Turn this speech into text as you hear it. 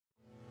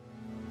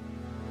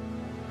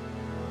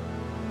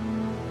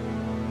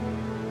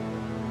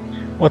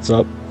What's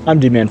up? I'm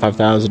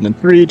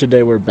D-Man5003.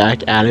 Today we're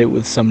back at it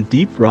with some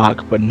Deep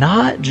Rock, but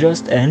not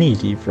just any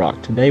Deep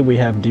Rock. Today we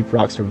have Deep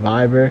Rock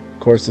Survivor. Of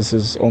course, this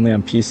is only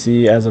on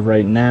PC as of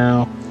right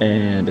now,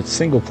 and it's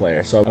single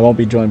player, so I won't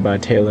be joined by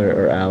Taylor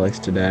or Alex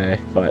today.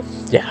 But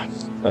yeah,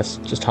 let's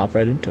just hop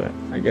right into it.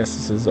 I guess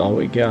this is all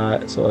we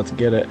got, so let's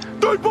get it.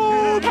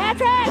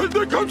 And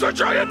there comes a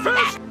giant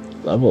fish!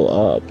 Level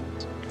up.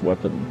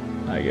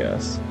 Weapon, I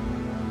guess.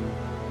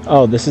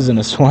 Oh, this isn't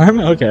a swarm?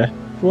 Okay.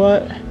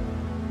 What?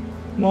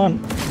 Come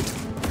on.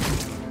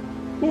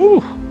 Woo!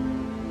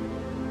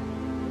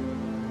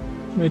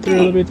 Let me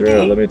through, let me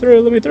through, let me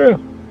through, let me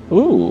through.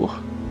 Ooh.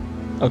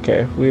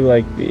 Okay, we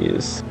like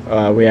these.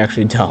 We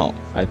actually don't.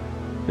 I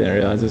didn't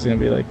realize it was gonna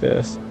be like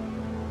this.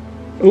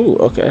 Ooh,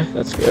 okay,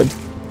 that's good.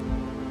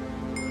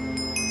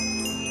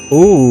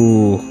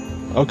 Ooh.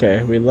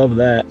 Okay, we love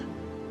that.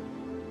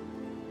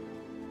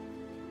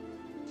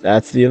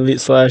 That's the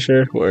elite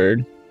slasher.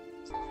 Word.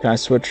 Can I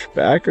switch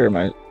back or am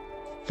I...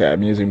 Okay,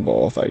 I'm using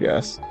both, I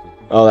guess.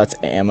 Oh, that's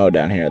ammo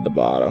down here at the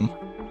bottom.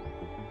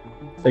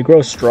 They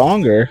grow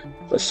stronger,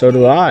 but so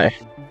do I.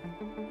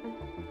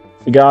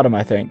 We got him,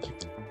 I think.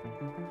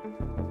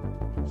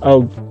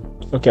 Oh,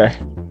 okay.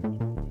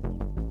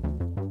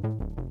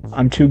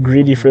 I'm too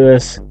greedy for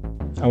this.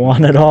 I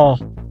want it all.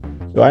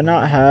 Do I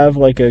not have,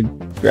 like, a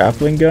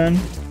grappling gun?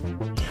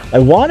 I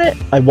want it!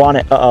 I want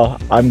it! Uh-oh,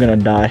 I'm gonna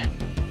die.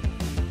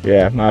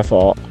 Yeah, my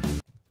fault.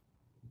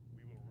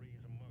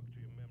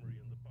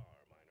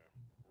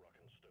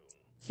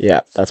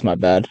 Yeah, that's my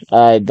bad.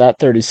 That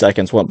 30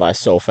 seconds went by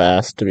so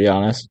fast, to be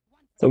honest.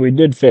 So we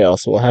did fail,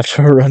 so we'll have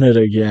to run it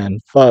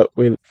again. But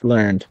we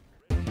learned.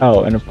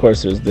 Oh, and of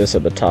course there's this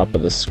at the top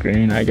of the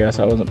screen, I guess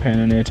I wasn't paying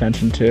any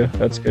attention to.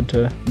 That's good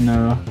to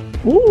know.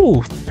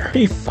 Ooh,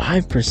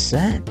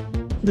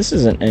 35%. This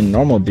isn't in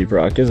normal Deep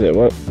Rock, is it?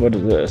 What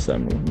is this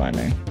I'm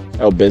mining?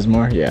 Oh,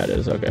 Bismore? Yeah, it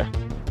is, okay.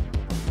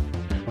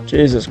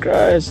 Jesus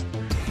Christ.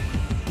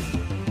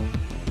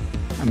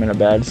 I'm in a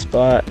bad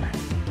spot.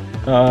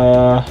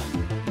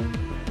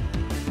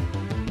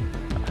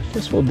 I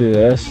guess we'll do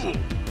this.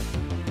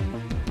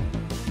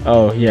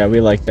 Oh, yeah,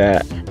 we like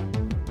that.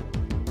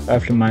 I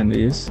have to mine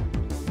these.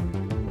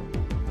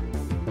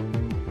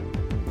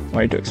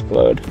 Wait to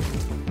explode.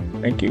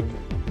 Thank you.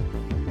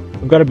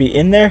 I've got to be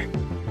in there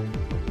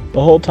the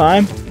whole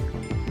time?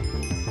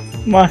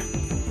 Come on.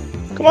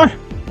 Come on.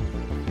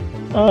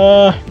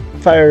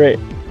 Fire rate.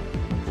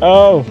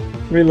 Oh,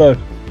 reload.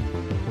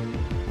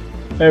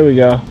 There we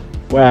go.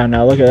 Wow,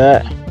 now look at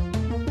that.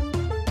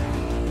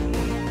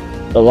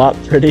 A lot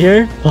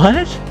prettier?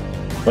 What?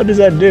 What does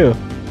that do?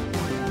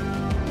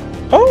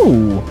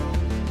 Oh!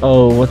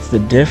 Oh, what's the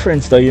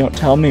difference though? You don't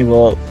tell me.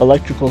 Well,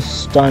 electrical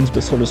stuns,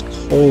 but so does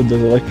cold.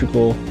 Does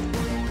electrical...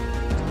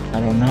 I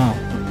don't know.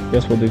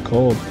 Guess we'll do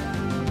cold.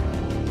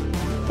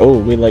 Oh,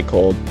 we like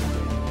cold.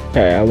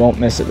 Okay, I won't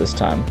miss it this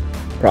time.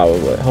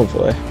 Probably.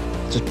 Hopefully.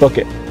 Just book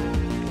it.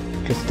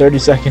 Because 30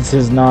 seconds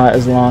is not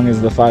as long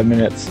as the 5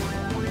 minutes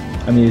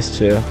I'm used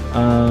to.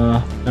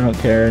 I don't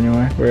care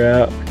anyway. We're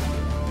out.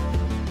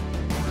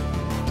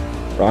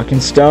 Rock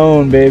and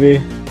stone, baby.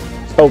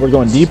 Oh, we're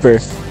going deeper.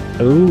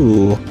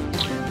 Ooh.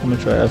 I'm gonna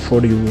try that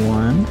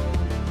 41.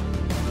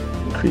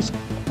 Increase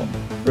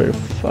rate of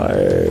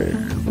fire.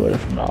 What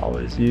if I'm not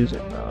always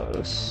using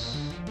those?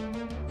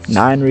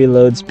 9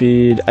 reload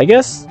speed. I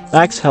guess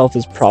max health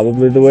is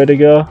probably the way to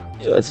go.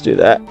 Yeah, let's do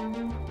that.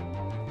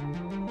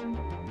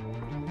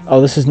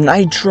 Oh, this is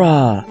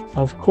Nitra.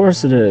 Of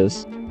course it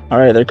is.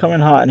 Alright, they're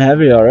coming hot and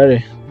heavy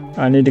already.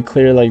 I need to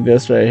clear like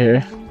this right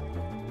here.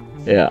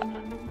 Yeah.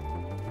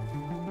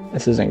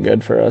 This isn't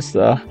good for us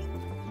though.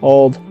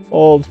 Hold.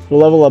 The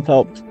level up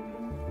helped.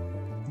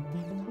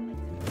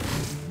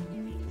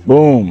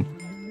 Boom.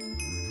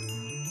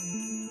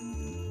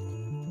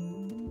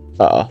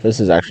 Uh-oh, this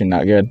is actually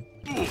not good.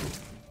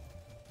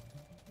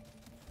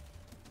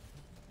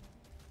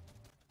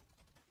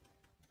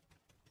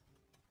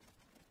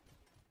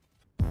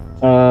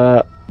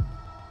 I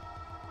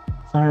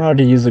don't know how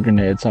to use the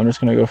grenade, so I'm just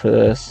gonna go for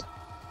this.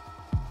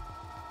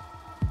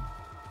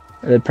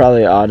 It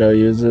probably auto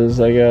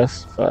uses, I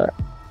guess, but...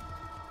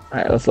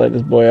 Alright, let's light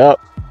this boy up.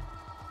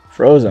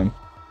 Froze him.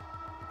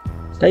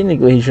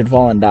 Technically, he should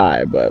fall and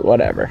die, but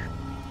whatever.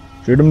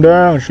 Shoot him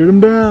down! Shoot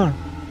him down!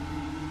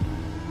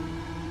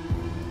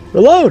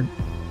 Reload!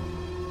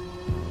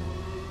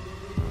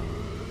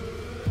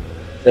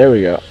 There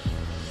we go.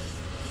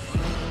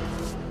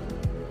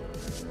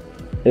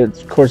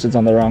 Of course it's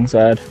on the wrong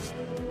side.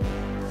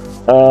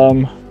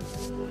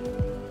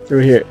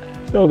 Through here.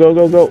 Go, go,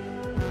 go, go!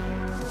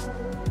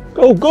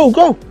 Go, go,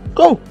 go,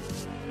 go!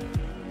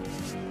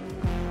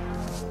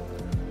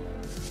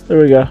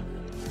 There we go.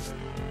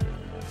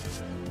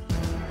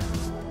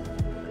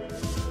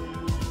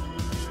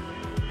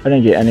 I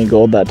didn't get any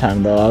gold that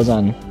time though. I was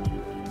on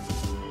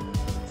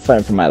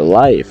fighting for my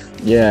life.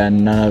 Yeah,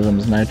 and none of them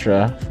is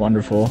Nitra.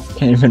 Wonderful.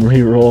 Can't even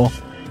re-roll.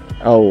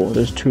 Oh,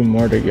 there's 2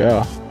 more to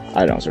go.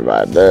 I don't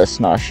survive this.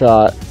 Not a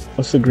shot.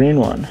 What's the green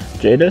one?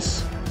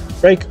 Jadis?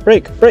 Break,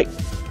 break, break!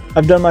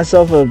 I've done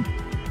myself a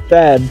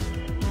bad.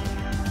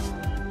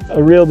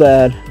 Real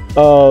bad.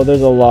 Oh,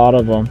 there's a lot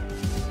of them.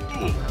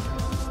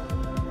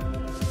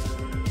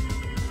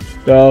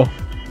 Go.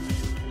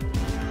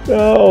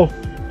 Go.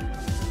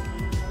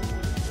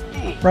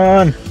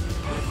 Run.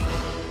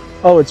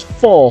 Oh, it's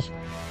full.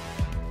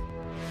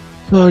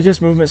 Oh, I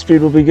guess movement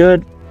speed will be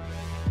good.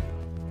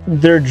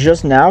 They're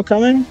just now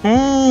coming?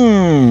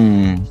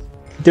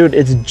 Dude,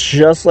 it's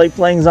just like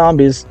playing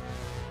zombies.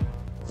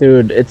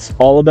 Dude, it's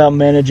all about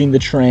managing the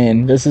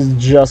train. This is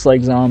just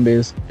like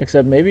zombies.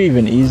 Except maybe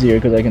even easier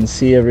because I can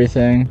see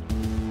everything.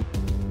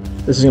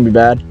 This is gonna be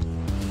bad.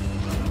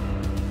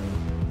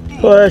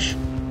 Push!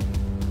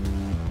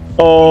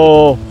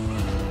 Oh!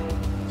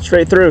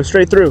 Straight through,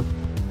 straight through.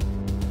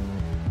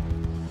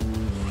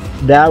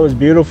 That was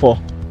beautiful.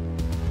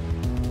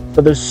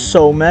 But there's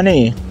so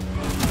many.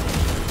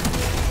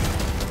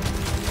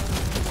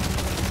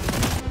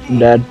 I'm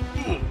dead.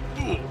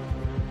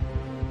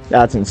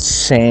 That's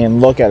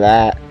insane. Look at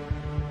that.